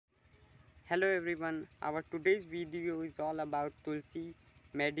Hello everyone, our today's video is all about tulsi,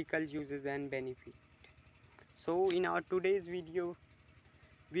 medical uses and benefit. So in our today's video,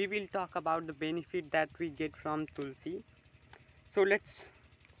 we will talk about the benefit that we get from tulsi. So let's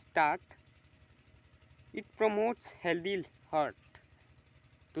start. It promotes healthy heart.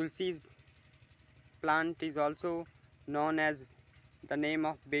 Tulsi's plant is also known as the name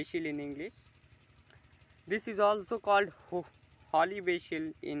of basil in English. This is also called holy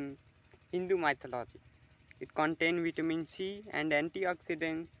basil in Hindu mythology. It contains vitamin C and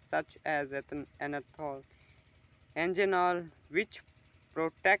antioxidants such as anethol, engenol, which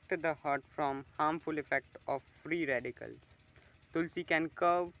protect the heart from harmful effects of free radicals. Tulsi can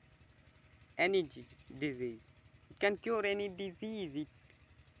cure any disease. It can cure any disease.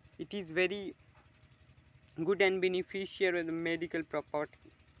 It is very good and beneficial with medical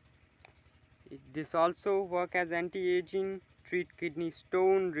property. This also work as anti-aging, treat kidney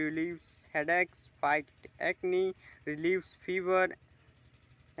stone, relieves headaches, fight acne, relieves fever,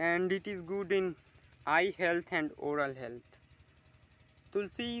 and it is good in eye health and oral health.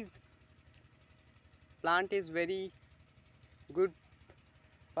 Tulsi's plant is very good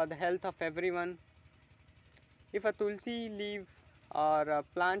for the health of everyone. If a tulsi leaf or a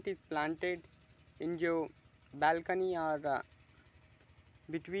plant is planted in your balcony or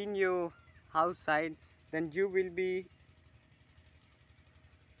between your house side, then you will be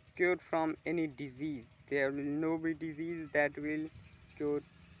cured from any disease. There will no be disease that will cure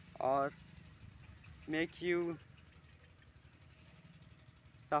or make you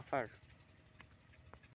suffer.